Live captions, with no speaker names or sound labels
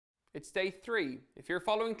It's day 3. If you're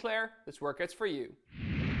following Claire, this workout's for you.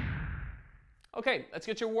 Okay, let's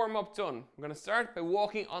get your warm-up done. We're going to start by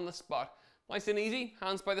walking on the spot. Nice and easy,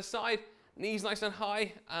 hands by the side, knees nice and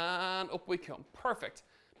high, and up we come. Perfect.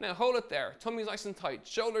 Now hold it there, tummy's nice and tight,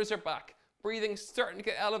 shoulders are back, breathing starting to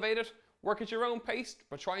get elevated. Work at your own pace,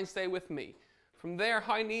 but try and stay with me. From there,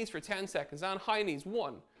 high knees for 10 seconds, and high knees.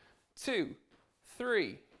 1, 2,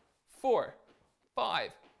 3, 4,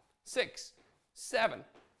 5, 6, 7,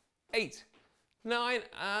 8, 9,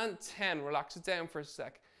 and 10. Relax it down for a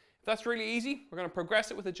sec. If that's really easy, we're going to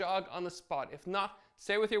progress it with a jog on the spot. If not,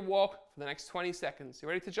 stay with your walk for the next 20 seconds. You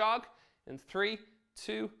ready to jog? In 3,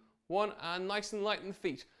 2, 1, and nice and lighten the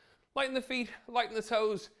feet. Lighten the feet, lighten the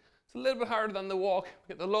toes. It's a little bit harder than the walk.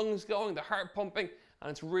 Get the lungs going, the heart pumping, and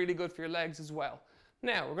it's really good for your legs as well.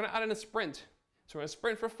 Now, we're going to add in a sprint. So we're going to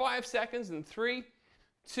sprint for 5 seconds in 3,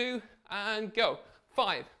 2, and go.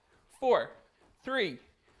 5, 4, 3,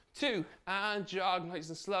 2, and jog nice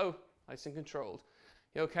and slow, nice and controlled.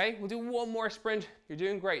 You okay? We'll do one more sprint. You're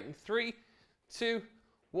doing great. In 3, 2,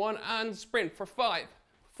 1, and sprint for 5,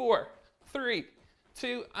 4, 3,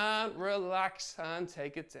 2, and relax and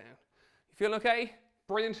take it down. You feeling okay?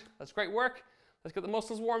 Brilliant. That's great work. Let's get the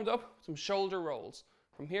muscles warmed up. Some shoulder rolls.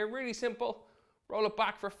 From here, really simple. Roll it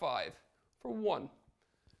back for 5, for 1,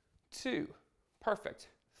 2, perfect,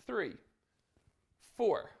 3,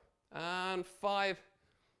 4, and 5.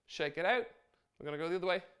 Shake it out. We're going to go the other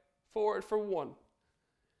way. Forward for 1,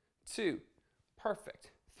 2,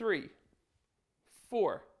 perfect, 3,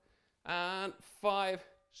 4, and 5.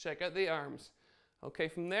 Shake out the arms. Okay,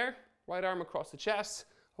 from there, right arm across the chest,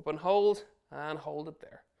 up and hold it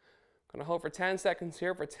there. Going to hold for 10 seconds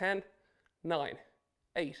here for 10, 9,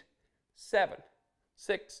 8, 7,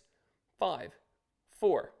 6, 5,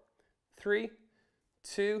 4, 3,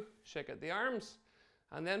 2, shake out the arms,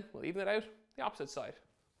 and then we'll even it out the opposite side.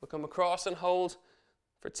 We'll come across and hold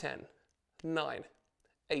for 10, 9,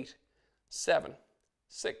 8, 7,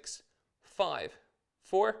 6, 5,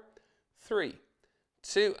 4, 3,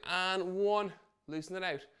 2, and 1. Loosen it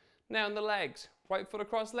out. Now in the legs, right foot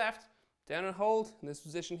across left, down and hold in this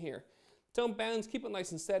position here. Don't bounce, keep it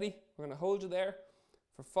nice and steady. We're going to hold you there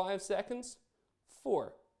for 5 seconds.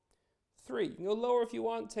 4, 3, you can go lower if you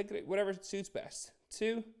want, take it whatever suits best.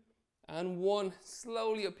 2, and 1.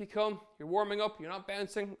 Slowly up you come. You're warming up, you're not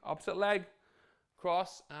bouncing. Opposite leg,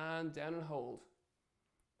 cross and down and hold.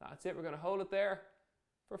 That's it, we're going to hold it there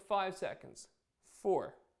for 5 seconds.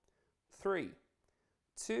 4, 3,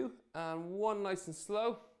 2, and 1. Nice and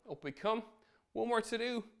slow. Up we come. One more to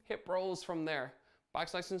do. Hip rolls from there.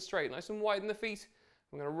 Back's nice and straight, nice and wide in the feet.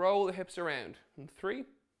 I'm going to roll the hips around. In 3,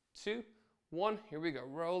 2, 1. Here we go.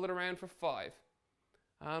 Roll it around for 5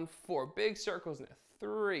 and 4. Big circles now.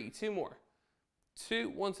 3, 2 more. 2,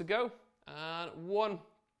 1 to go, and 1.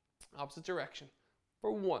 Opposite direction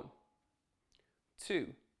for 1, 2.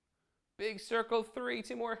 Big circle. 3,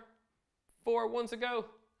 2 more. 4, 1 to go,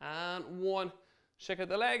 and 1. Shake out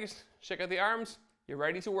the legs, shake out the arms. You're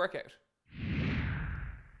ready to work out.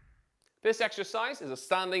 This exercise is a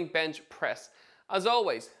standing bench press. As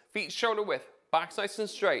always, feet shoulder width, back's nice and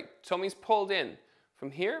straight, tummy's pulled in.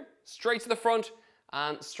 From here, straight to the front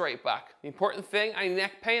and straight back. The important thing, any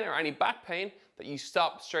neck pain or any back pain, that you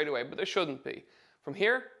stop straight away, but there shouldn't be. From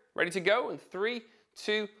here, ready to go in 3,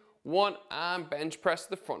 2, 1, and bench press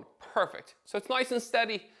to the front. Perfect. So it's nice and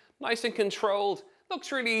steady, nice and controlled.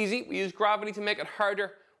 Looks really easy. We use gravity to make it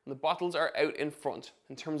harder when the bottles are out in front.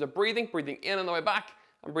 In terms of breathing, breathing in on the way back,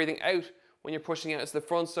 and breathing out when you're pushing out to the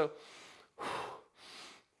front. So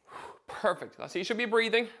perfect. That's how you should be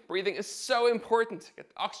breathing. Breathing is so important to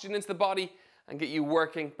get oxygen into the body and get you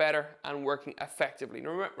working better and working effectively.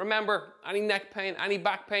 Remember, any neck pain, any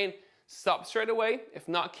back pain, stop straight away. If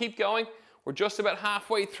not, keep going. We're just about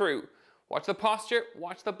halfway through. Watch the posture,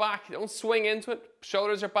 watch the back. Don't swing into it.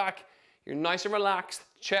 Shoulders are back. You're nice and relaxed.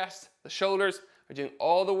 Chest, the shoulders are doing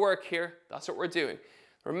all the work here. That's what we're doing.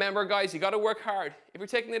 Remember guys, you got to work hard. If you're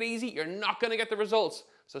taking it easy, you're not going to get the results.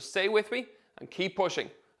 So stay with me and keep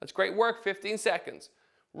pushing. That's great work, 15 seconds.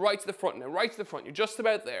 Right to the front now, right to the front. You're just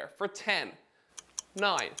about there for 10,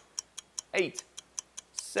 9, 8,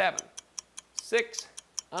 7, 6,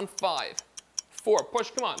 and 5, 4.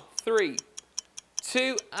 Push, come on. 3,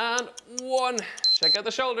 2, and 1. Check out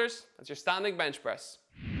the shoulders. That's your standing bench press.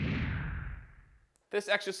 This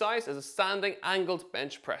exercise is a standing angled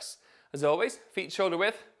bench press. As always, feet shoulder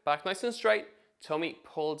width, back nice and straight, tummy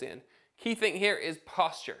pulled in. Key thing here is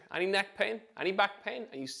posture. Any neck pain, any back pain,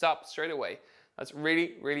 and you stop straight away. That's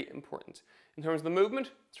really, really important. In terms of the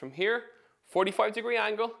movement, it's from here, 45-degree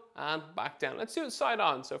angle, and back down. Let's do it side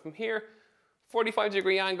on. So from here,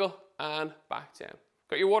 45-degree angle, and back down.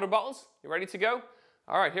 Got your water bottles? You ready to go?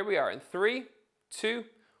 All right, here we are in 3, 2,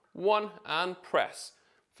 1, and press.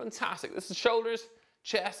 Fantastic. This is shoulders,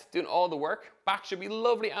 chest, doing all the work. Back should be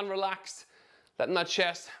lovely and relaxed. Letting that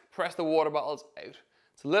chest press the water bottles out.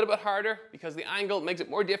 It's a little bit harder because the angle makes it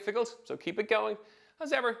more difficult, so keep it going.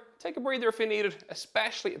 As ever, take a breather if you need it,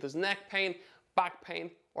 especially if there's neck pain, back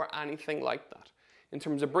pain, or anything like that. In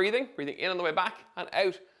terms of breathing in on the way back and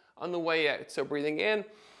out on the way out. So breathing in,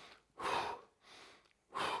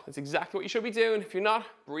 that's exactly what you should be doing. If you're not,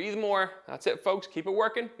 breathe more. That's it, folks. Keep it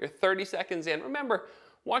working. You're 30 seconds in. Remember,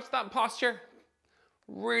 watch that posture.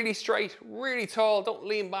 Really straight, really tall. Don't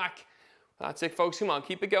lean back. That's it, folks. Come on,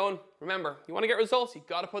 keep it going. Remember, you want to get results, you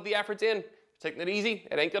got to put the effort in. If you're taking it easy,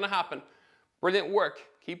 it ain't going to happen. Brilliant work.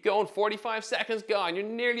 Keep going. 45 seconds gone. You're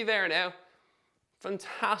nearly there now.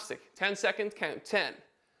 Fantastic. 10 seconds count. 10,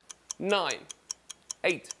 9,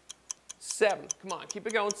 8, 7. Come on, keep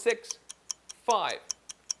it going. 6, 5,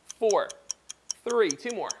 4, 3.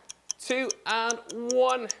 2 more. 2 and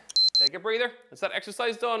 1. Take a breather. That's that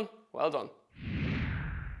exercise done. Well done.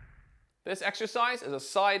 This exercise is a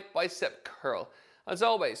side bicep curl. As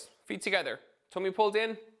always, feet together, tummy pulled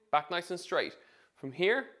in, back nice and straight. From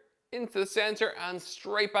here, into the center and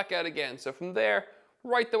straight back out again. So from there,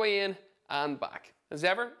 right the way in and back. As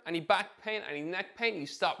ever, any back pain, any neck pain, you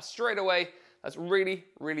stop straight away. That's really,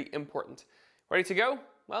 really important. Ready to go?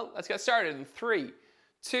 Well, let's get started in 3,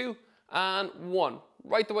 2, and 1.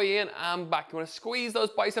 Right the way in and back. You want to squeeze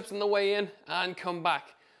those biceps on the way in and come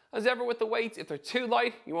back. As ever with the weights, if they're too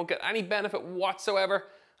light, you won't get any benefit whatsoever.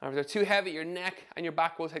 And if they're too heavy, your neck and your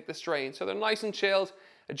back will take the strain. So they're nice and chilled.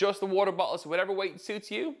 Adjust the water bottles to whatever weight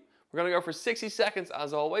suits you. We're going to go for 60 seconds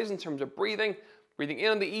as always in terms of breathing. Breathing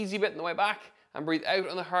in on the easy bit on the way back and breathe out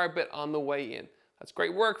on the hard bit on the way in. That's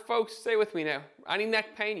great work, folks. Stay with me now. Any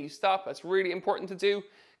neck pain, you stop. That's really important to do.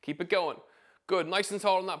 Keep it going. Good, nice and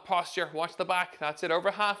tall in that posture. Watch the back. That's it,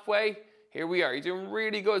 over halfway. Here we are. You're doing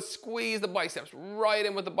really good. Squeeze the biceps right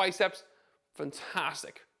in with the biceps.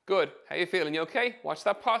 Fantastic. Good. How you feeling? You okay? Watch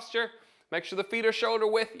that posture. Make sure the feet are shoulder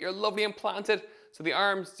width. You're lovely and planted so the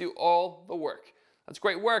arms do all the work. That's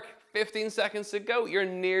great work. 15 seconds to go. You're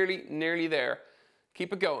nearly there.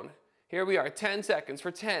 Keep it going. Here we are. 10 seconds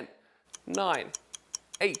for 10, 9,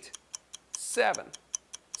 8, 7,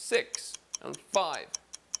 6, and 5,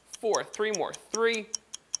 4. 3 more. 3,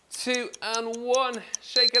 2, and 1.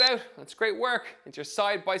 Shake it out. That's great work. It's your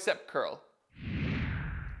side bicep curl.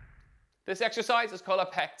 This exercise is called a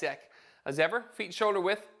pec deck. As ever, feet shoulder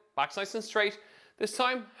width, back's nice and straight. This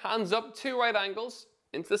time, hands up, 2 right angles,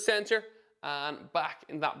 into the center, and back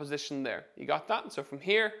in that position there. You got that? So from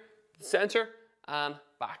here, the center, and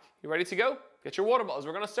back. You ready to go? Get your water bottles.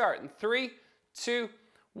 We're going to start in 3, 2,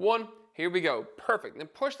 1. Here we go. Perfect. Then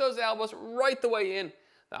push those elbows right the way in.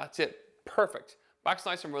 That's it. Perfect. Back's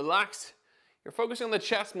nice and relaxed. You're focusing on the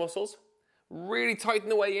chest muscles. Really tighten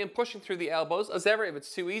the way in, pushing through the elbows. As ever, if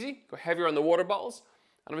it's too easy, go heavier on the water bottles.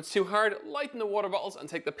 And if it's too hard, lighten the water bottles and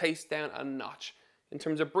take the pace down a notch. In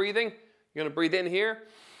terms of breathing, you're going to breathe in here.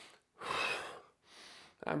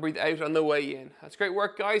 And breathe out on the way in. That's great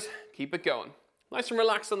work, guys. Keep it going. Nice and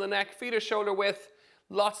relaxed on the neck. Feet are shoulder width.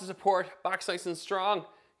 Lots of support. Back's nice and strong.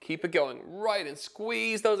 Keep it going. Right, and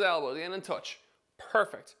squeeze those elbows in and touch.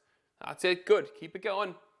 Perfect. That's it. Good. Keep it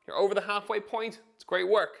going. You're over the halfway point. It's great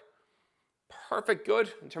work. Perfect.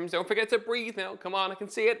 Good. In terms, don't forget to breathe now. Come on, I can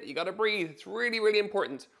see it. You got to breathe. It's really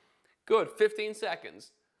important. Good. 15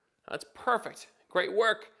 seconds. That's perfect. Great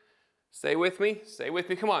work. Stay with me. Stay with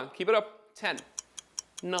me. Come on. Keep it up. 10,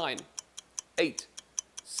 9, 8,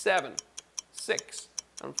 7, 6,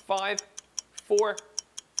 and 5, 4,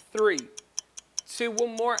 3, 2,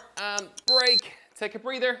 1 more, and break. Take a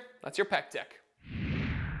breather. That's your pec deck.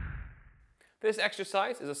 This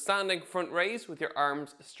exercise is a standing front raise with your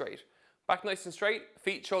arms straight. Back nice and straight,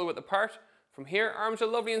 feet shoulder width apart. From here, arms are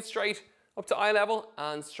lovely and straight, up to eye level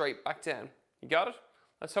and straight back down. You got it?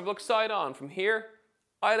 Let's have a look side on. From here,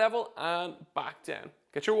 eye level and back down.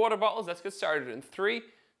 Get your water bottles. Let's get started in 3,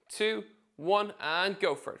 2, 1, and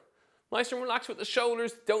go for it. Nice and relaxed with the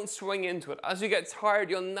shoulders. Don't swing into it. As you get tired,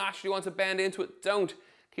 you'll naturally want to bend into it. Don't.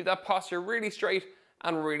 Keep that posture really straight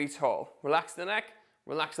and really tall. Relax the neck,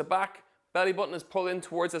 relax the back. Belly button is pulled in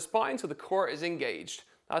towards the spine so the core is engaged.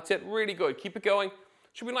 That's it, really good. Keep it going.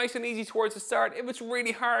 Should be nice and easy towards the start. If it's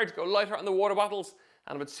really hard, go lighter on the water bottles.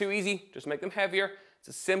 And if it's too easy, just make them heavier. It's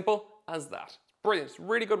as simple as that. Brilliant.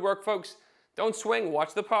 Really good work, folks. Don't swing.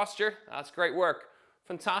 Watch the posture. That's great work.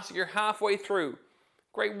 Fantastic. You're halfway through.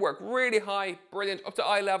 Great work. Really high. Brilliant. Up to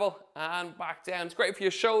eye level and back down. It's great for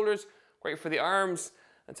your shoulders. Great for the arms.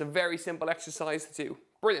 It's a very simple exercise to do.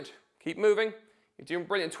 Brilliant. Keep moving. You're doing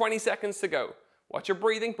brilliant. 20 seconds to go. Watch your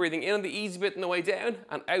breathing. Breathing in on the easy bit on the way down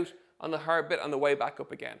and out on the hard bit on the way back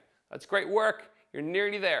up again. That's great work. You're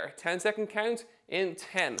nearly there. 10-second count in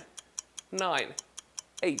 10, 9,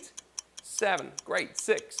 8, 7, great,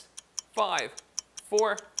 6, 5,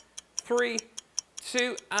 4, 3,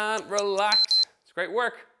 2, and relax. It's great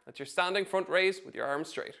work. That's your standing front raise with your arms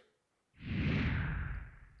straight.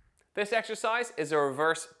 This exercise is a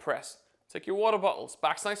reverse press. Take your water bottles,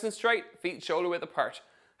 backs nice and straight, feet shoulder width apart,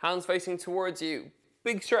 hands facing towards you.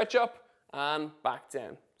 Big stretch up and back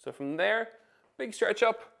down. So from there, big stretch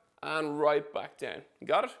up and right back down. You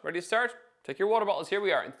got it? Ready to start? Take your water bottles. Here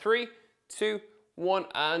we are in 3, 2, 1,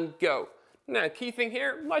 and go. Now, key thing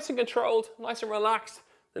here, nice and controlled, nice and relaxed.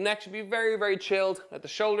 The neck should be very, very chilled. Let the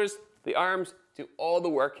shoulders, the arms do all the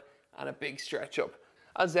work and a big stretch up.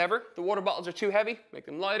 As ever, the water bottles are too heavy, make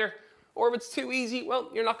them lighter. Or if it's too easy, well,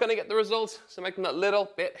 you're not gonna get the results, so make them a little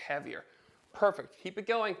bit heavier. Perfect, keep it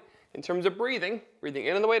going. In terms of breathing, breathing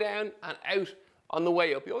in on the way down and out on the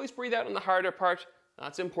way up. You always breathe out on the harder part,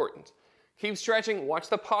 that's important. Keep stretching, watch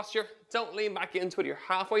the posture, don't lean back into it, you're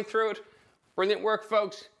halfway through it. Brilliant work,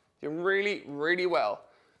 folks. Doing really, really well.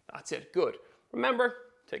 That's it, good. Remember,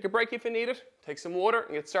 take a break if you need it, take some water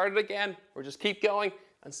and get started again, or just keep going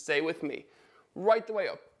and stay with me. Right the way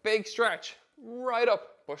up, big stretch, right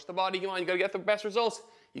up, push the body, come on, you gotta get the best results,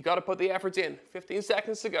 you gotta put the effort in. 15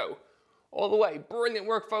 seconds to go. All the way, brilliant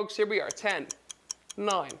work, folks, here we are, 10,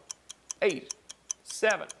 9, 8,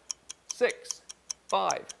 7, 6,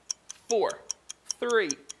 5, 4, 3,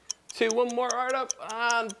 2, one more, right up,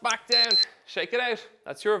 and back down. Shake it out,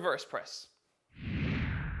 that's your reverse press.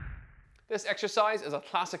 This exercise is a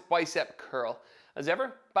classic bicep curl. As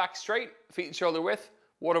ever, back straight, feet shoulder width,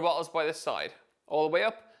 water bottles by the side. All the way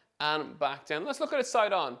up and back down. Let's look at it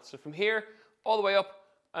side on. So from here, all the way up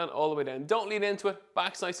and all the way down. Don't lean into it,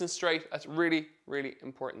 back's nice and straight. That's really, really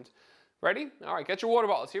important. Ready? All right, get your water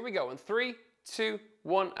bottles. Here we go. In 3, 2,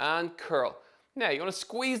 1, and curl. Now, you want to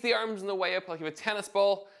squeeze the arms on the way up like you have a tennis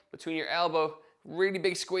ball between your elbow. Really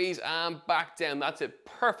big squeeze and back down. That's it.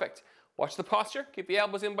 Perfect. Watch the posture. Keep the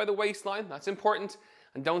elbows in by the waistline. That's important.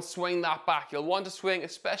 And don't swing that back. You'll want to swing,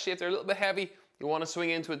 especially if they're a little bit heavy. You want to swing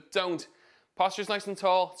into it. Don't. Posture's nice and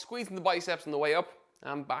tall. Squeezing the biceps on the way up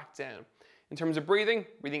and back down. In terms of breathing,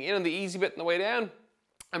 breathing in on the easy bit on the way down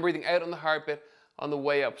and breathing out on the hard bit on the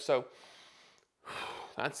way up. So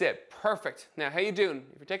that's it. Perfect. Now, how you doing?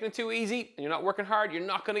 If you're taking it too easy and you're not working hard, you're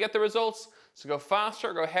not going to get the results. So go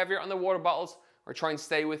faster, go heavier on the water bottles, or try and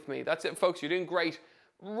stay with me. That's it, folks. You're doing great.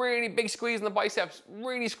 Really big squeeze in the biceps.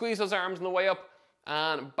 Really squeeze those arms on the way up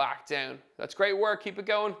and back down. That's great work. Keep it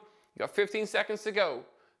going. You got 15 seconds to go.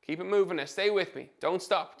 Keep it moving now. Stay with me. Don't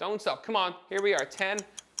stop. Don't stop. Come on. Here we are. 10,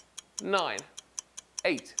 9,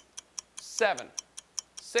 8, 7,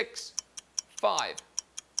 6, 5,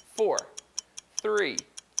 4, 3,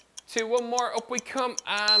 2, one more. Up we come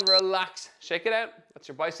and relax. Shake it out. That's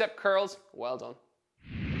your bicep curls. Well done.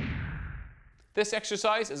 This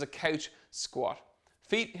exercise is a couch squat.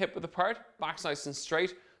 Feet hip width apart, back's nice and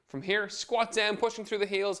straight. From here, squat down, pushing through the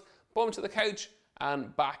heels, bum to the couch,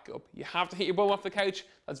 and back up. You have to hit your bum off the couch.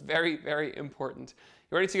 That's very, very important.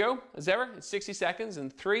 You ready to go? As ever, it's 60 seconds in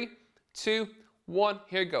 3, 2, 1.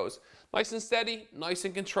 Here it goes. Nice and steady, nice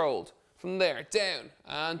and controlled. From there, down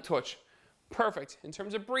and touch. Perfect. In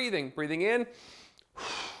terms of breathing, breathing in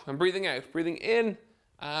and breathing out. Breathing in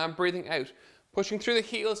and breathing out. Pushing through the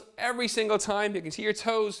heels every single time. You can see your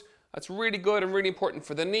toes. That's really good and really important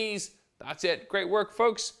for the knees. That's it. Great work,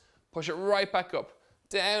 folks. Push it right back up.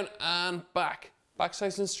 Down and back. Back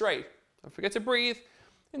nice and straight. Don't forget to breathe.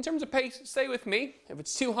 In terms of pace, stay with me. If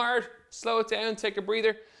it's too hard, slow it down, take a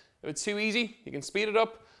breather. If it's too easy, you can speed it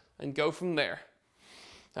up and go from there.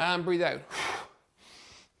 And breathe out.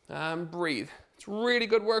 And breathe. It's really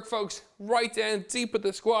good work, folks. Right down deep with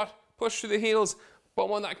the squat. Push through the heels.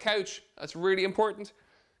 Bum on that couch. That's really important.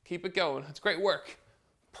 Keep it going. That's great work.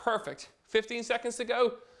 Perfect. 15 seconds to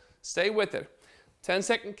go. Stay with it.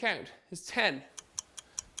 10-second count is 10,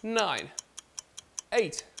 9,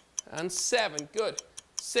 8, and 7. Good.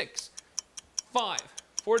 6, 5,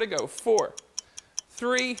 4 to go. 4,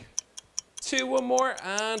 3, 2, one more,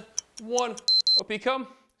 and 1. Up you come.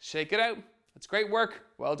 Shake it out. That's great work.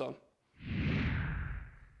 Well done.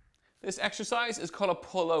 This exercise is called a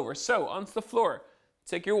pullover. So onto the floor.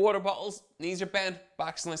 Take your water bottles, knees are bent,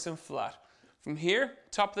 back's nice and flat. From here,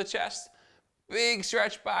 top of the chest, big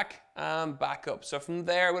stretch back and back up. So from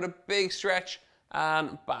there with a big stretch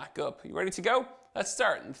and back up. You ready to go? Let's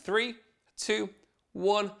start in 3, 2,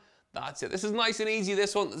 1. That's it. This is nice and easy,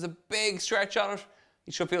 this one. There's a big stretch on it.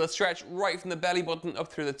 You should feel it stretch right from the belly button up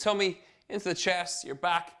through the tummy, into the chest, your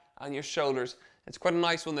back and your shoulders. It's quite a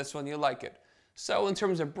nice one, this one. You'll like it. So in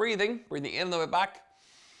terms of breathing, breathing in on the way back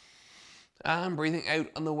and breathing out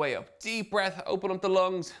on the way up. Deep breath, open up the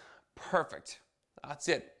lungs. Perfect. That's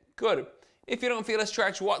it. Good. If you don't feel a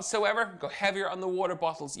stretch whatsoever, go heavier on the water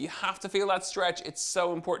bottles. You have to feel that stretch. It's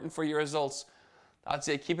so important for your results. That's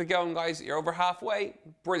it. Keep it going, guys. You're over halfway.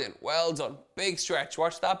 Brilliant. Well done. Big stretch.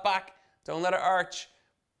 Watch that back. Don't let it arch.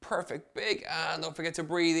 Perfect. Big. And don't forget to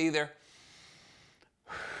breathe either.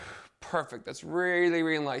 Perfect. That's really,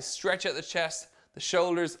 really nice. Stretch out the chest, the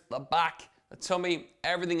shoulders, the back, the tummy,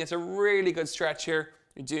 everything. It's a really good stretch here.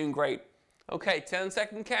 You're doing great. Okay,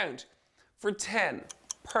 10-second count for 10.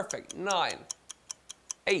 Perfect. 9,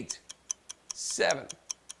 8, 7,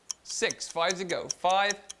 6, 5 to go.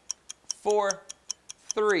 5, 4,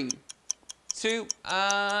 3, 2,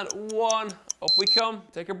 and 1. Up we come.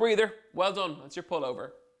 Take a breather. Well done. That's your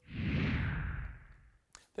pullover.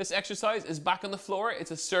 This exercise is back on the floor.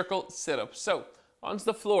 It's a circle sit-up. So onto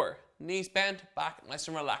the floor, knees bent, back nice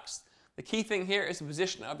and relaxed. The key thing here is the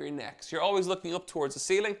position of your neck. So you're always looking up towards the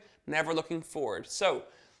ceiling, never looking forward. So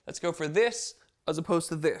let's go for this as opposed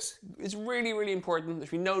to this. It's really, really important. There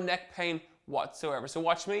should be no neck pain whatsoever. So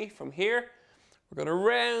watch me from here. We're going to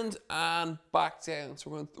round and back down. So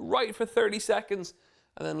we're going right for 30 seconds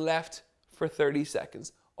and then left for 30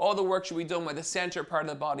 seconds. All the work should be done by the center part of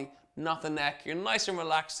the body, not the neck. You're nice and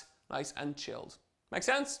relaxed, nice and chilled. Make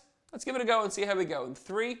sense? Let's give it a go and see how we go. In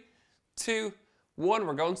 3, 2, 1,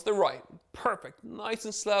 we're going to the right. Perfect. Nice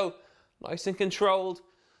and slow, nice and controlled.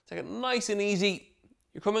 Take it nice and easy.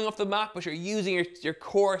 You're coming off the mat, but you're using your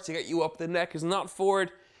core to get you up. The neck is not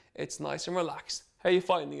forward. It's nice and relaxed. How are you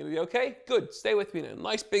finding it? Are you okay? Good. Stay with me now.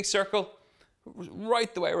 Nice big circle,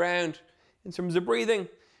 right the way around. In terms of breathing,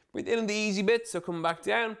 breathe in on the easy bit, so come back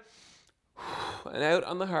down and out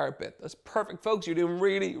on the hard bit. That's perfect, folks. You're doing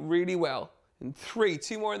really, really well. In 3,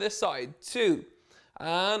 2 more on this side. 2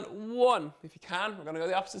 and 1. If you can, we're going to go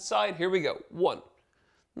the opposite side. Here we go. 1.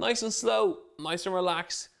 Nice and slow, nice and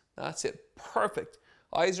relaxed. That's it. Perfect.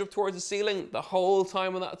 Eyes are up towards the ceiling the whole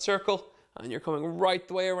time on that circle, and you're coming right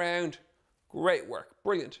the way around. Great work.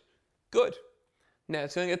 Brilliant. Good. Now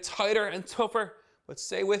it's going to get tighter and tougher, but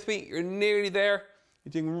stay with me. You're nearly there.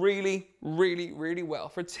 You're doing really, really, really well.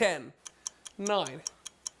 For 10, 9,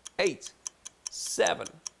 8, 7,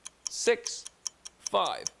 6,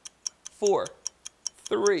 5, 4,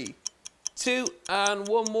 3, 2, and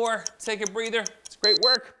 1 more. Take a breather. It's great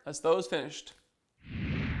work. That's those finished.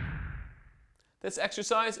 This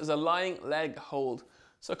exercise is a lying leg hold.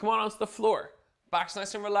 So come on onto the floor. Back's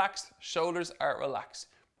nice and relaxed, shoulders are relaxed.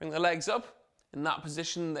 Bring the legs up in that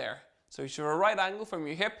position there. So you should have a right angle from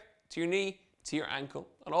your hip to your knee to your ankle.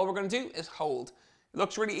 And all we're going to do is hold. It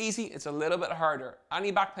looks really easy, it's a little bit harder.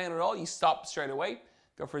 Any back pain at all, you stop straight away.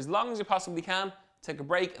 Go for as long as you possibly can, take a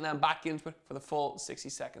break, and then back into it for the full 60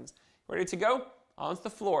 seconds. Ready to go? Onto the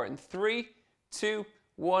floor in 3, 2,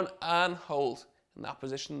 1, and hold in that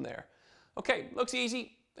position there. Okay, looks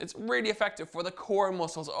easy. It's really effective for the core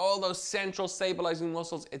muscles, all those central stabilizing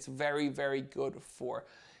muscles. It's very, very good for.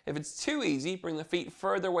 If it's too easy, bring the feet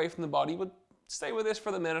further away from the body, but stay with this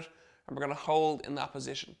for the minute, and we're going to hold in that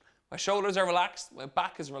position. My shoulders are relaxed, my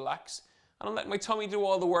back is relaxed, and I'll let my tummy do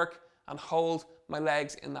all the work and hold my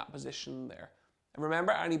legs in that position there. And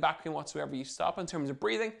remember, any back pain whatsoever, you stop. In terms of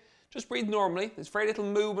breathing, just breathe normally. There's very little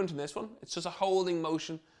movement in this one. It's just a holding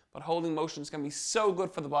motion, but holding motion is going to be so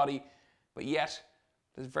good for the body, but yet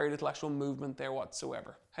there's very little actual movement there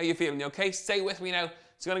whatsoever. How are you feeling? You okay? Stay with me now.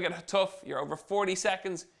 It's going to get tough. You're over 40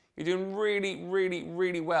 seconds. You're doing really, really,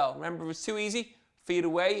 really well. Remember, if it's too easy, feet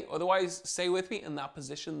away. Otherwise, stay with me in that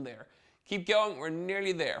position there. Keep going. We're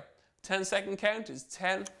nearly there. 10-second count is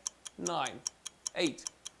 10, 9, 8,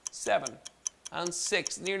 7, and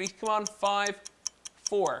 6. Nearly. Come on. 5,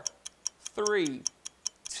 4, 3,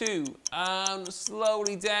 2, and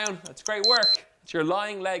slowly down. That's great work. It's your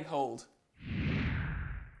lying leg hold.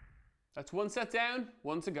 That's 1 set down,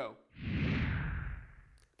 1 to go.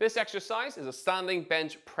 This exercise is a standing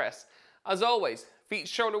bench press. As always, feet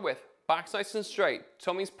shoulder width, back's nice and straight,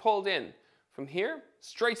 tummy's pulled in. From here,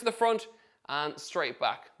 straight to the front and straight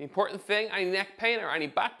back. The important thing, any neck pain or any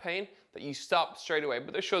back pain, that you stop straight away,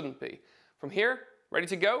 but there shouldn't be. From here, ready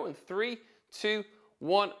to go in 3, 2,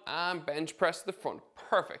 1, and bench press to the front.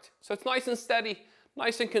 Perfect. So it's nice and steady,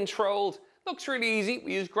 nice and controlled. Looks really easy.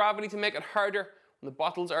 We use gravity to make it harder when the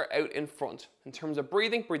bottles are out in front. In terms of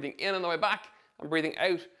breathing, breathing in on the way back and breathing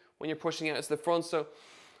out when you're pushing out to the front. So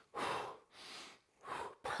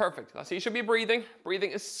perfect. That's how you should be breathing.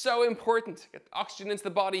 Breathing is so important to get oxygen into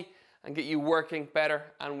the body and get you working better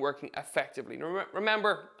and working effectively.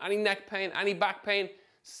 Remember, any neck pain, any back pain,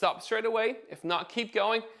 stop straight away. If not, keep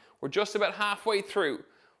going. We're just about halfway through.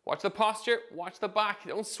 Watch the posture, watch the back.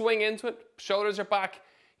 Don't swing into it. Shoulders are back.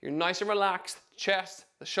 You're nice and relaxed. Chest,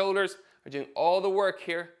 the shoulders are doing all the work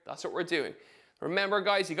here. That's what we're doing. Remember,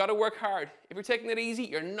 guys, you got to work hard. If you're taking it easy,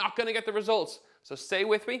 you're not going to get the results. So stay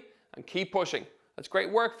with me and keep pushing. That's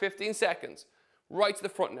great work. 15 seconds. Right to the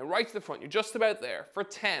front now. Right to the front. You're just about there. For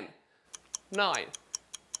 10, 9,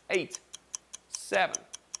 8, 7,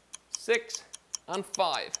 6, and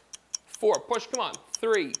 5, 4. Push. Come on.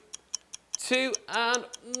 3, 2, and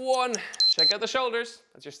 1. Shake out the shoulders.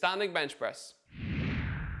 That's your standing bench press.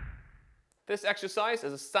 This exercise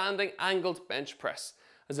is a standing angled bench press.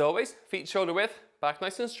 As always, feet shoulder width, back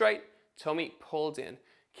nice and straight, tummy pulled in.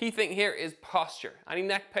 Key thing here is posture. Any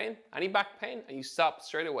neck pain, any back pain, and you stop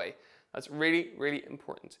straight away. That's really, really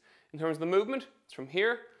important. In terms of the movement, it's from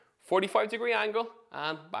here, 45-degree angle,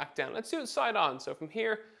 and back down. Let's do it side on. So from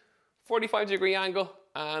here, 45-degree angle,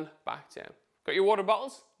 and back down. Got your water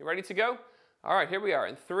bottles? You ready to go? All right, here we are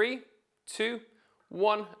in 3, 2,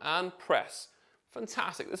 1, and press.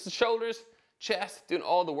 Fantastic. This is shoulders, chest, doing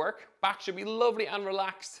all the work. Back should be lovely and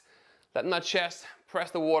relaxed. Letting that chest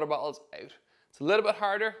press the water bottles out. It's a little bit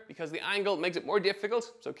harder because the angle makes it more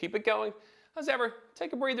difficult, so keep it going. As ever,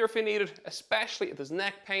 take a breather if you need it, especially if there's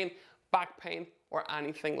neck pain, back pain, or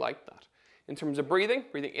anything like that. In terms of breathing,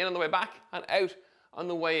 breathing in on the way back and out on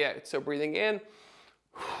the way out. So breathing in,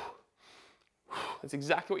 that's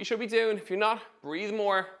exactly what you should be doing. If you're not, breathe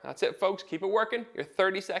more. That's it, folks. Keep it working. You're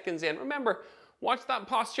 30 seconds in. Remember, watch that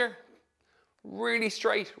posture. Really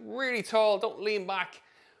straight, really tall. Don't lean back.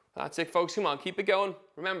 That's it, folks. Come on, keep it going.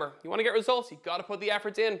 Remember, you want to get results, you've got to put the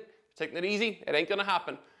effort in. Taking it easy, it ain't going to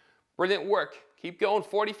happen. Brilliant work. Keep going.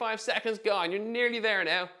 45 seconds gone. You're nearly there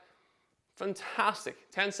now.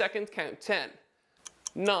 Fantastic. 10 seconds count. 10,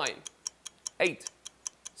 9, 8,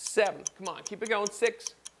 7. Come on, keep it going.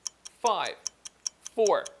 6, 5,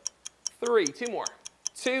 4, 3. 2 more.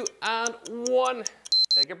 2 and 1.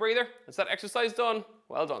 Take a breather. That's that exercise done.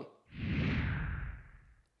 Well done.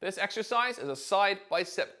 This exercise is a side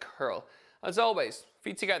bicep curl. As always,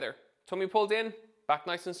 feet together, tummy pulled in, back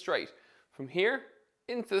nice and straight. From here,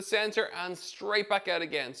 into the center and straight back out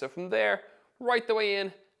again. So from there, right the way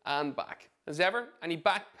in and back. As ever, any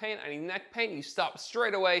back pain, any neck pain, you stop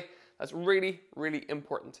straight away. That's really, really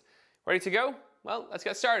important. Ready to go? Well, let's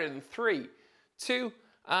get started in 3, 2,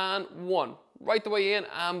 and 1. Right the way in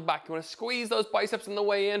and back. You want to squeeze those biceps on the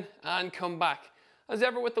way in and come back. As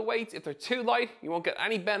ever with the weights, if they're too light, you won't get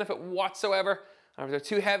any benefit whatsoever. And if they're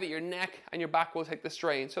too heavy, your neck and your back will take the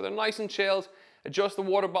strain. So they're nice and chilled. Adjust the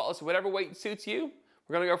water bottles to whatever weight suits you.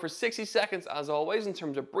 We're going to go for 60 seconds as always in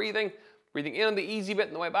terms of breathing. Breathing in on the easy bit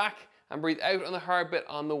on the way back and breathe out on the hard bit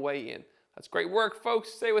on the way in. That's great work,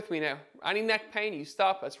 folks. Stay with me now. Any neck pain, you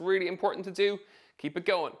stop. That's really important to do. Keep it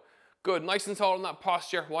going. Good. Nice and tall in that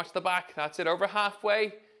posture. Watch the back. That's it. Over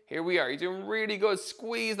halfway. Here we are. You're doing really good.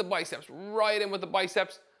 Squeeze the biceps. Right in with the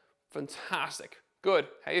biceps. Fantastic. Good.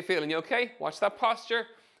 How you feeling? You okay? Watch that posture.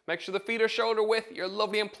 Make sure the feet are shoulder width. You're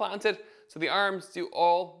lovely and planted so the arms do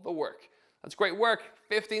all the work. That's great work.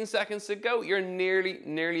 15 seconds to go. You're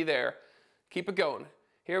nearly there. Keep it going.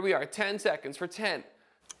 Here we are. 10 seconds for 10,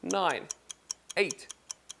 9, 8,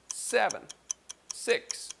 7,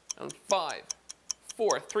 6, and 5,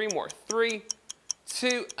 4. 3 more. 3,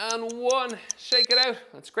 2, and 1. Shake it out.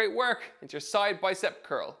 That's great work. It's your side bicep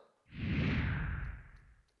curl.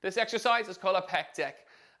 This exercise is called a pec deck.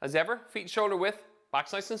 As ever, feet shoulder width,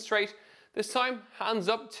 back's nice and straight. This time, hands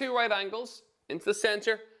up, 2 right angles, into the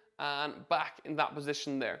center, and back in that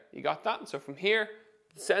position there. You got that? So from here,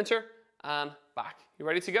 to the center, and back. You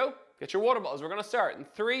ready to go? Get your water bottles. We're going to start in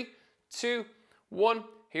 3, 2, 1.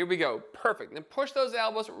 Here we go. Perfect. Then push those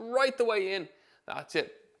elbows right the way in. That's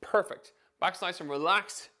it. Perfect. Back's nice and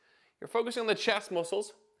relaxed. You're focusing on the chest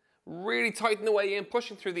muscles. Really tighten the way in,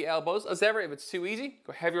 pushing through the elbows. As ever, if it's too easy,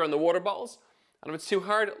 go heavier on the water bottles. And if it's too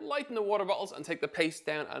hard, lighten the water bottles and take the pace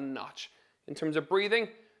down a notch. In terms of breathing,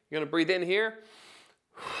 you're going to breathe in here.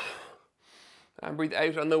 And breathe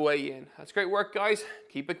out on the way in. That's great work, guys.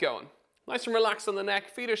 Keep it going. Nice and relaxed on the neck.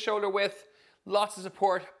 Feet are shoulder width. Lots of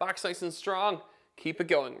support. Back's nice and strong. Keep it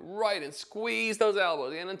going. Right, and squeeze those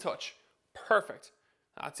elbows in and touch. Perfect.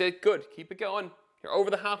 That's it. Good. Keep it going. You're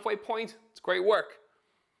over the halfway point. It's great work.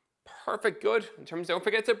 Perfect. Good. In terms, don't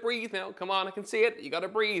forget to breathe now. Come on, I can see it. You got to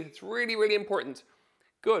breathe. It's really, really important.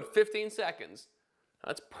 Good. 15 seconds.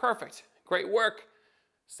 That's perfect. Great work.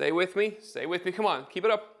 Stay with me. Stay with me. Come on. Keep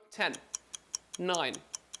it up. 10, 9,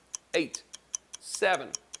 8, 7,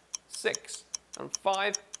 6, and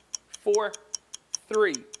 5, 4,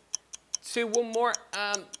 3, 2, 1 more,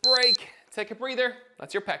 and break. Take a breather.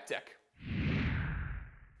 That's your pec deck.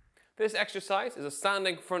 This exercise is a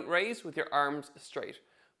standing front raise with your arms straight.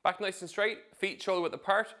 Back nice and straight, feet shoulder width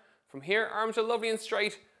apart. From here, arms are lovely and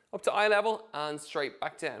straight, up to eye level and straight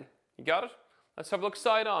back down. You got it? Let's have a look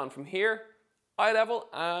side on. From here, eye level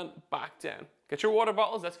and back down. Get your water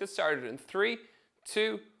bottles, let's get started in 3,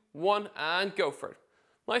 2, 1, and go for it.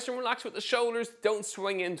 Nice and relaxed with the shoulders, don't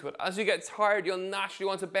swing into it. As you get tired, you'll naturally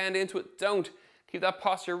want to bend into it. Don't. Keep that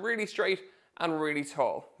posture really straight and really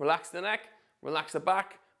tall. Relax the neck, relax the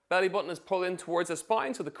back. Belly button is pulled in towards the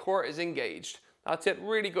spine so the core is engaged. That's it,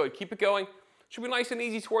 really good. Keep it going. Should be nice and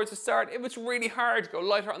easy towards the start. If it's really hard, go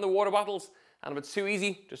lighter on the water bottles. And if it's too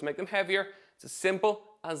easy, just make them heavier. It's as simple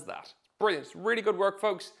as that. Brilliant. It's really good work,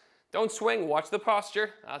 folks. Don't swing, watch the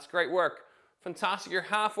posture. That's great work. Fantastic, you're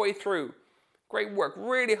halfway through. Great work,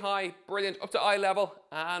 really high, brilliant, up to eye level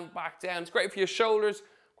and back down. It's great for your shoulders,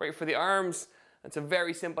 great for the arms. It's a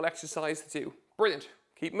very simple exercise to do. Brilliant,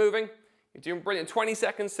 keep moving. You're doing brilliant, 20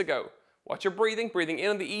 seconds to go. Watch your breathing, breathing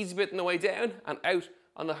in on the easy bit on the way down and out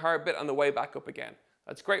on the hard bit on the way back up again.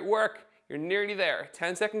 That's great work, you're nearly there.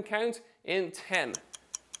 10-second count in 10,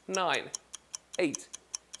 9, 8,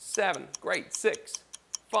 7, great, 6,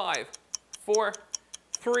 5, 4,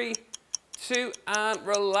 3, 2, and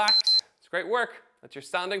relax. It's great work. That's your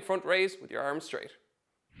standing front raise with your arms straight.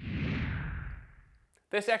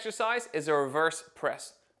 This exercise is a reverse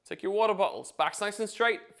press. Take your water bottles, backs nice and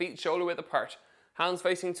straight, feet shoulder width apart, hands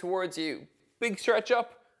facing towards you. Big stretch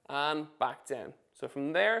up and back down. So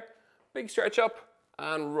from there, big stretch up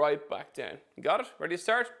and right back down. You got it? Ready to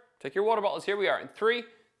start? Take your water bottles. Here we are in 3,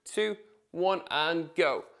 2, 1, and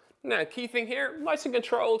go. Now, key thing here, nice and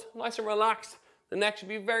controlled, nice and relaxed. The neck should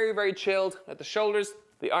be very, very chilled. Let the shoulders,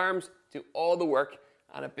 the arms do all the work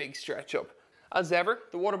and a big stretch up. As ever,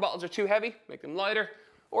 the water bottles are too heavy, make them lighter.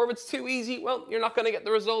 Or if it's too easy, well, you're not going to get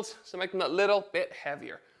the results, so make them that little bit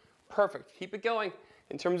heavier. Perfect. Keep it going.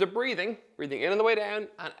 In terms of breathing, breathing in on the way down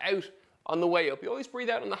and out on the way up. You always breathe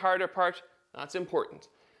out on the harder part. That's important.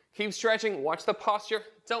 Keep stretching. Watch the posture.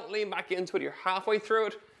 Don't lean back into it. You're halfway through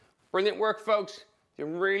it. Brilliant work, folks.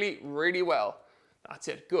 Doing really, really well. That's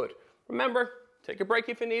it. Good. Remember, take a break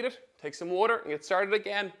if you need it. Take some water and get started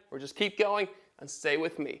again. Or just keep going and stay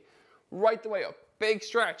with me. Right the way up. Big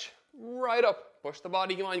stretch. Right up. Push the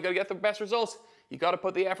body. Come on. You got to get the best results. You got to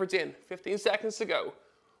put the effort in. 15 seconds to go.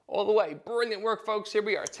 All the way. Brilliant work, folks. Here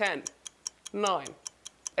we are. 10, 9,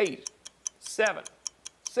 8, 7,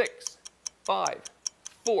 6, 5,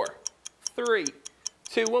 4, 3,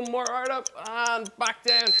 2, one more. Right up and back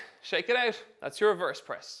down. Shake it out. That's your reverse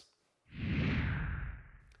press.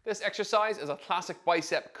 This exercise is a classic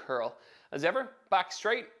bicep curl. As ever, back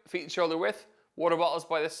straight, feet shoulder width, water bottles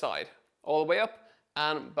by the side. All the way up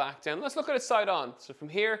and back down. Let's look at it side on. So from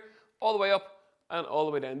here, all the way up and all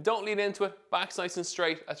the way down. Don't lean into it. Back's nice and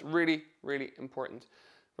straight. That's really, really important.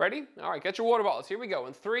 Ready? All right, get your water bottles. Here we go.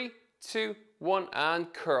 In 3, 2, 1,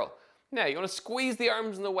 and curl. Now, you want to squeeze the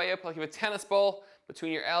arms on the way up like you have a tennis ball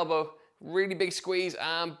between your elbow. Really big squeeze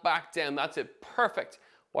and back down. That's it. Perfect.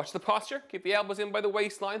 Watch the posture. Keep the elbows in by the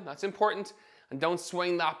waistline. That's important. And don't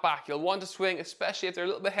swing that back. You'll want to swing, especially if they're a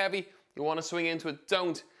little bit heavy. You want to swing into it.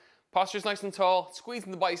 Don't. Posture's nice and tall.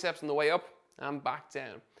 Squeezing the biceps on the way up and back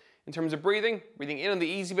down. In terms of breathing, breathing in on the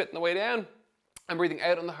easy bit on the way down and breathing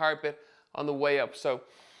out on the hard bit on the way up. So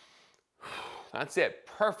that's it.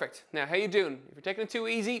 Perfect. Now, how you doing? If you're taking it too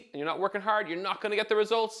easy and you're not working hard, you're not going to get the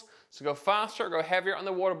results. So go faster, go heavier on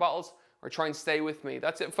the water bottles, or try and stay with me.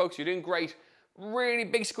 That's it, folks. You're doing great. Really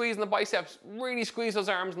big squeeze in the biceps. Really squeeze those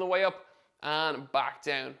arms on the way up and back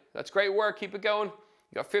down. That's great work. Keep it going.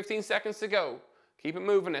 You got 15 seconds to go. Keep it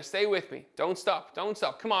moving now. Stay with me. Don't stop. Don't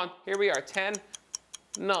stop. Come on. Here we are. 10,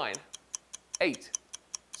 9, 8,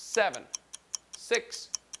 7, 6,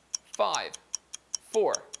 5,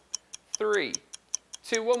 4, 3,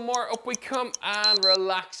 2, one more. Up we come and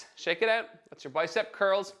relax. Shake it out. That's your bicep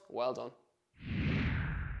curls. Well done.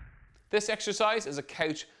 This exercise is a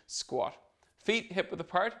couch squat. Feet hip width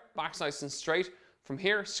apart, back's nice and straight. From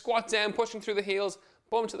here, squat down, pushing through the heels,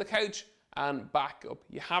 bum to the couch and back up.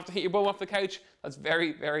 You have to hit your bum off the couch. That's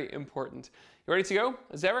very, very important. You ready to go?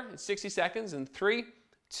 As ever, it's 60 seconds in 3,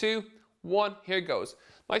 2, 1. Here it goes.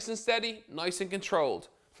 Nice and steady, nice and controlled.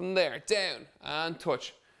 From there, down and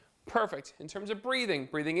touch. Perfect. In terms of breathing,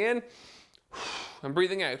 breathing in and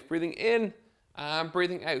breathing out. Breathing in and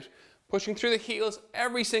breathing out. Pushing through the heels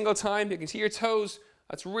every single time. You can see your toes.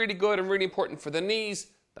 That's really good and really important for the knees.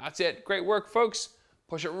 That's it. Great work, folks.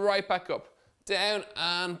 Push it right back up. Down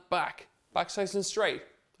and back. Back nice and straight.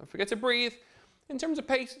 Don't forget to breathe. In terms of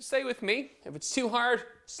pace, stay with me. If it's too hard,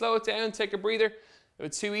 slow it down, take a breather. If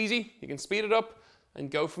it's too easy, you can speed it up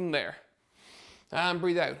and go from there. And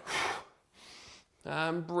breathe out.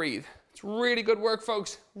 And breathe. It's really good work,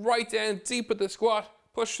 folks. Right down deep with the squat.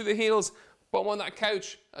 push through the heels, bum on that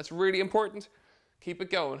couch. That's really important. Keep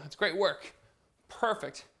it going. That's great work.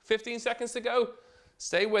 Perfect. 15 seconds to go.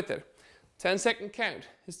 Stay with it. 10-second count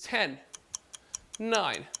is 10,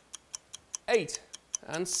 9, 8,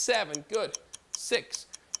 and 7. Good. 6,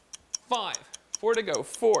 5, 4 to go.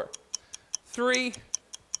 4, 3,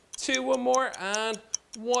 2, one more, and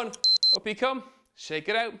 1. Up you come. Shake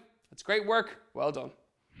it out. That's great work. Well done.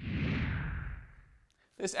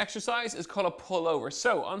 This exercise is called a pullover.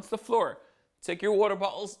 So onto the floor. Take your water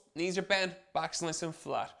bottles, knees are bent, back's nice and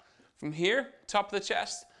flat. From here, top of the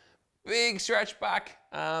chest, big stretch back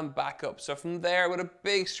and back up. So from there with a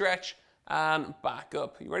big stretch and back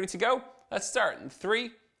up. You ready to go? Let's start in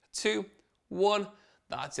 3, 2, 1.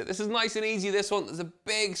 That's it. This is nice and easy, this one. There's a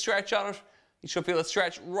big stretch on it. You should feel a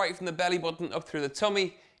stretch right from the belly button up through the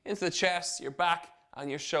tummy, into the chest, your back and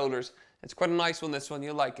your shoulders. It's quite a nice one, this one.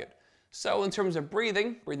 You'll like it. So in terms of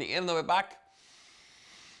breathing in on the way back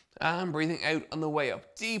and breathing out on the way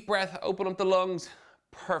up. Deep breath, open up the lungs.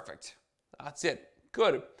 Perfect. That's it.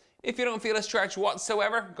 Good. If you don't feel a stretch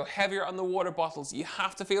whatsoever, go heavier on the water bottles. You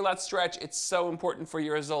have to feel that stretch. It's so important for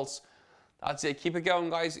your results. That's it. Keep it going,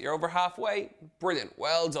 guys. You're over halfway. Brilliant.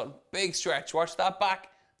 Well done. Big stretch. Watch that back.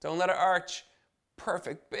 Don't let it arch.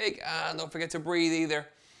 Perfect. Big. And don't forget to breathe either.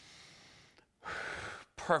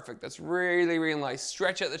 Perfect. That's really, really nice.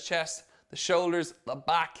 Stretch out the chest, the shoulders, the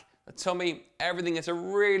back, the tummy, everything. It's a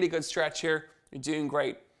really good stretch here. You're doing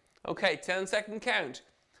great. Okay, 10-second count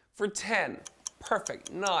for 10.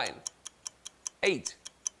 Perfect. 9, 8,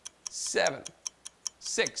 7,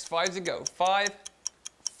 6, 5 to go. 5,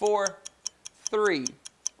 4, 3,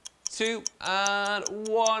 2, and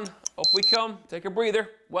 1. Up we come. Take a breather.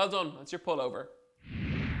 Well done. That's your pullover.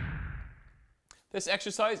 This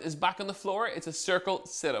exercise is back on the floor. It's a circle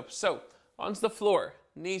sit-up. So, onto the floor.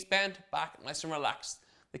 Knees bent, back nice and relaxed.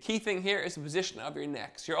 The key thing here is the position of your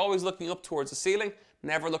neck. So you're always looking up towards the ceiling,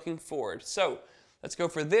 never looking forward. So, let's go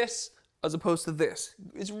for this as opposed to this.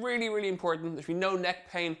 It's really, really important. There should be no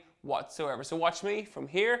neck pain whatsoever. So watch me from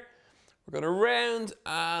here. We're going to round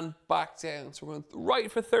and back down. So we're going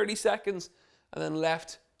right for 30 seconds and then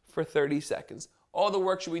left for 30 seconds. All the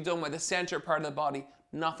work should be done by the center part of the body,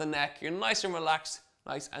 not the neck. You're nice and relaxed,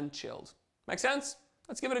 nice and chilled. Make sense?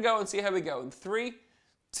 Let's give it a go and see how we go. In 3,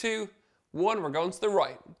 2, 1, we're going to the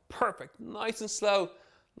right. Perfect. Nice and slow,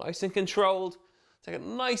 nice and controlled. Take it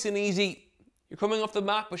nice and easy. You're coming off the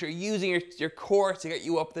mat, but you're using your core to get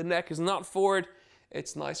you up. The neck is not forward.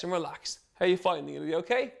 It's nice and relaxed. How are you finding it? Are you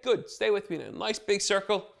okay? Good. Stay with me now. Nice big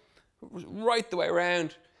circle, right the way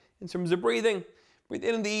around. In terms of breathing, breathe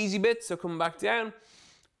in on the easy bit, so come back down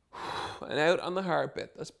and out on the hard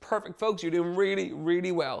bit. That's perfect, folks. You're doing really,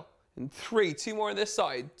 really well. In 3, 2 more on this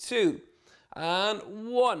side. 2, and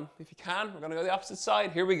 1. If you can, we're going to go the opposite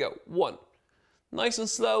side. Here we go. 1. Nice and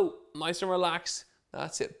slow, nice and relaxed.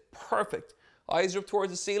 That's it. Perfect. Eyes are up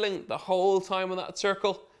towards the ceiling the whole time on that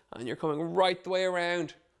circle, and you're coming right the way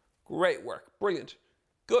around. Great work. Brilliant.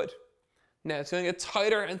 Good. Now it's going to get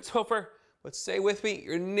tighter and tougher, but stay with me.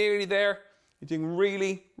 You're nearly there. You're doing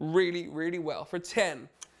really, really, really well. For 10,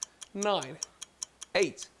 9,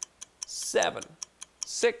 8, 7,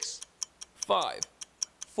 6, 5,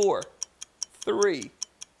 4, 3,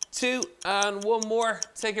 2, and 1 more.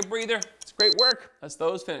 Take a breather. It's great work. That's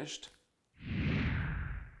those finished.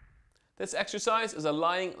 This exercise is a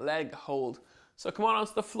lying leg hold. So come on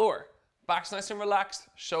onto the floor. Back's nice and relaxed,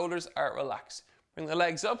 shoulders are relaxed. Bring the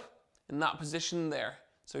legs up in that position there.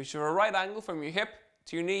 So you should have a right angle from your hip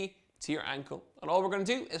to your knee to your ankle. And all we're going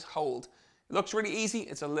to do is hold. It looks really easy,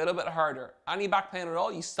 it's a little bit harder. Any back pain at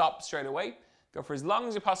all, you stop straight away. Go for as long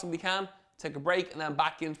as you possibly can, take a break, and then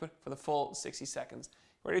back into it for the full 60 seconds.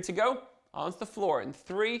 Ready to go? Onto the floor in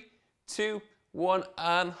 3, 2, 1,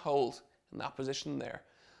 and hold in that position there.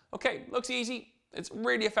 Okay, looks easy. It's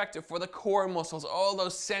really effective for the core muscles, all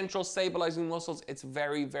those central stabilizing muscles. It's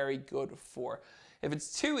very, very good for. If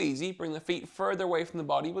it's too easy, bring the feet further away from the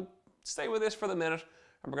body, but stay with this for the minute,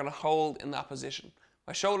 and we're going to hold in that position.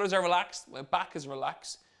 My shoulders are relaxed, my back is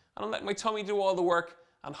relaxed, and I'm letting my tummy do all the work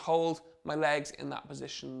and hold my legs in that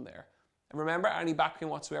position there. And remember, any back pain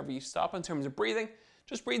whatsoever, you stop. In terms of breathing,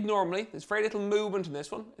 just breathe normally. There's very little movement in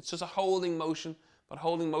this one. It's just a holding motion, but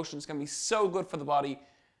holding motion is going to be so good for the body,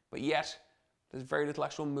 but yet there's very little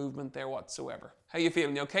actual movement there whatsoever. How are you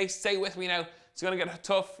feeling? You okay? Stay with me now. It's going to get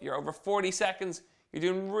tough. You're over 40 seconds. You're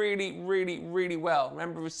doing really, really, really well.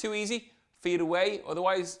 Remember, if it's too easy, feet away.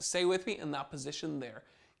 Otherwise, stay with me in that position there.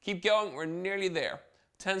 Keep going. We're nearly there.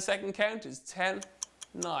 10-second count is 10,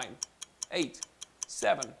 9, 8,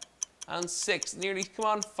 7, and 6. Nearly. Come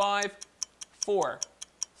on. 5, 4,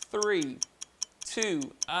 3, 2,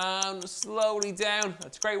 and slowly down.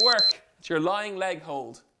 That's great work. It's your lying leg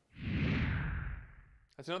hold.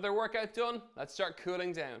 That's another workout done. Let's start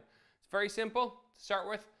cooling down. It's very simple to start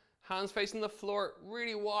with. Hands facing the floor,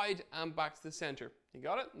 really wide, and back to the center. You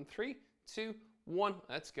got it? In 3, 2, 1,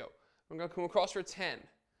 let's go. I'm going to come across for 10,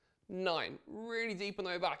 9, really deep on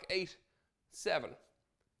the way back. 8, 7,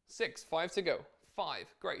 6, 5 to go.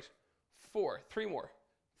 5, great. 4, 3 more.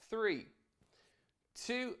 3,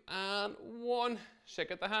 2, and 1.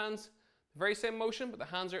 Shake out the hands. Very same motion, but the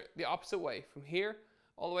hands are the opposite way. From here,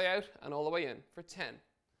 all the way out, and all the way in. For 10,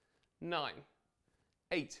 9,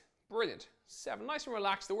 8, brilliant. 7, nice and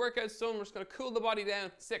relaxed. The workout's done. We're just going to cool the body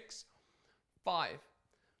down. 6, 5,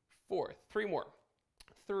 4, 3 more.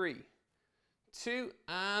 3, 2,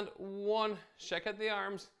 and 1. Shake out the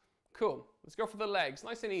arms. Cool. Let's go for the legs.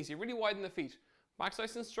 Nice and easy. Really widen the feet. Back's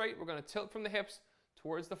nice and straight. We're going to tilt from the hips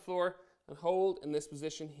towards the floor and hold in this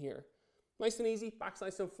position here. Nice and easy. Back's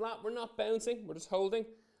nice and flat. We're not bouncing. We're just holding.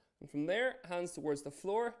 And from there, hands towards the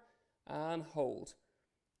floor and hold.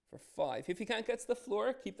 For 5. If you can't get to the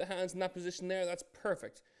floor, keep the hands in that position there. That's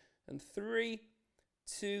perfect. And 3,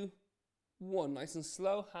 2, 1. Nice and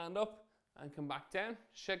slow. Hand up and come back down.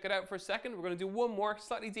 Shake it out for a second. We're going to do one more,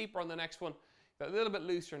 slightly deeper on the next one. Got a little bit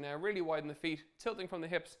looser now. Really widen the feet. Tilting from the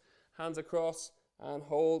hips. Hands across and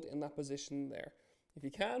hold in that position there. If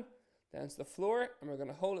you can, down to the floor. And we're going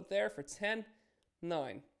to hold it there for 10,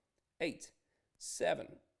 9, 8, 7,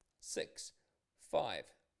 6, 5,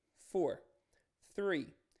 4, 3,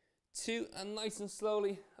 2, and nice and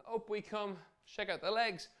slowly up we come. Check out the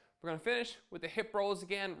legs. We're going to finish with the hip rolls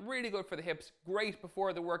again. Really good for the hips. Great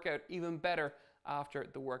before the workout. Even better after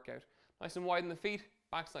the workout. Nice and widen the feet.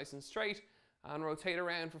 Back's nice and straight. And rotate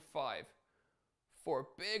around for 5, 4.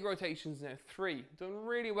 Big rotations now. 3. Done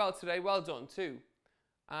really well today. Well done. 2.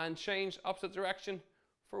 And change opposite direction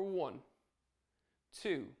for 1,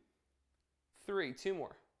 2, 3. 2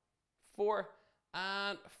 more. 4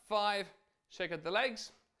 and 5. Shake out the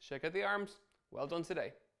legs. Shake out the arms. Well done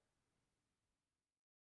today.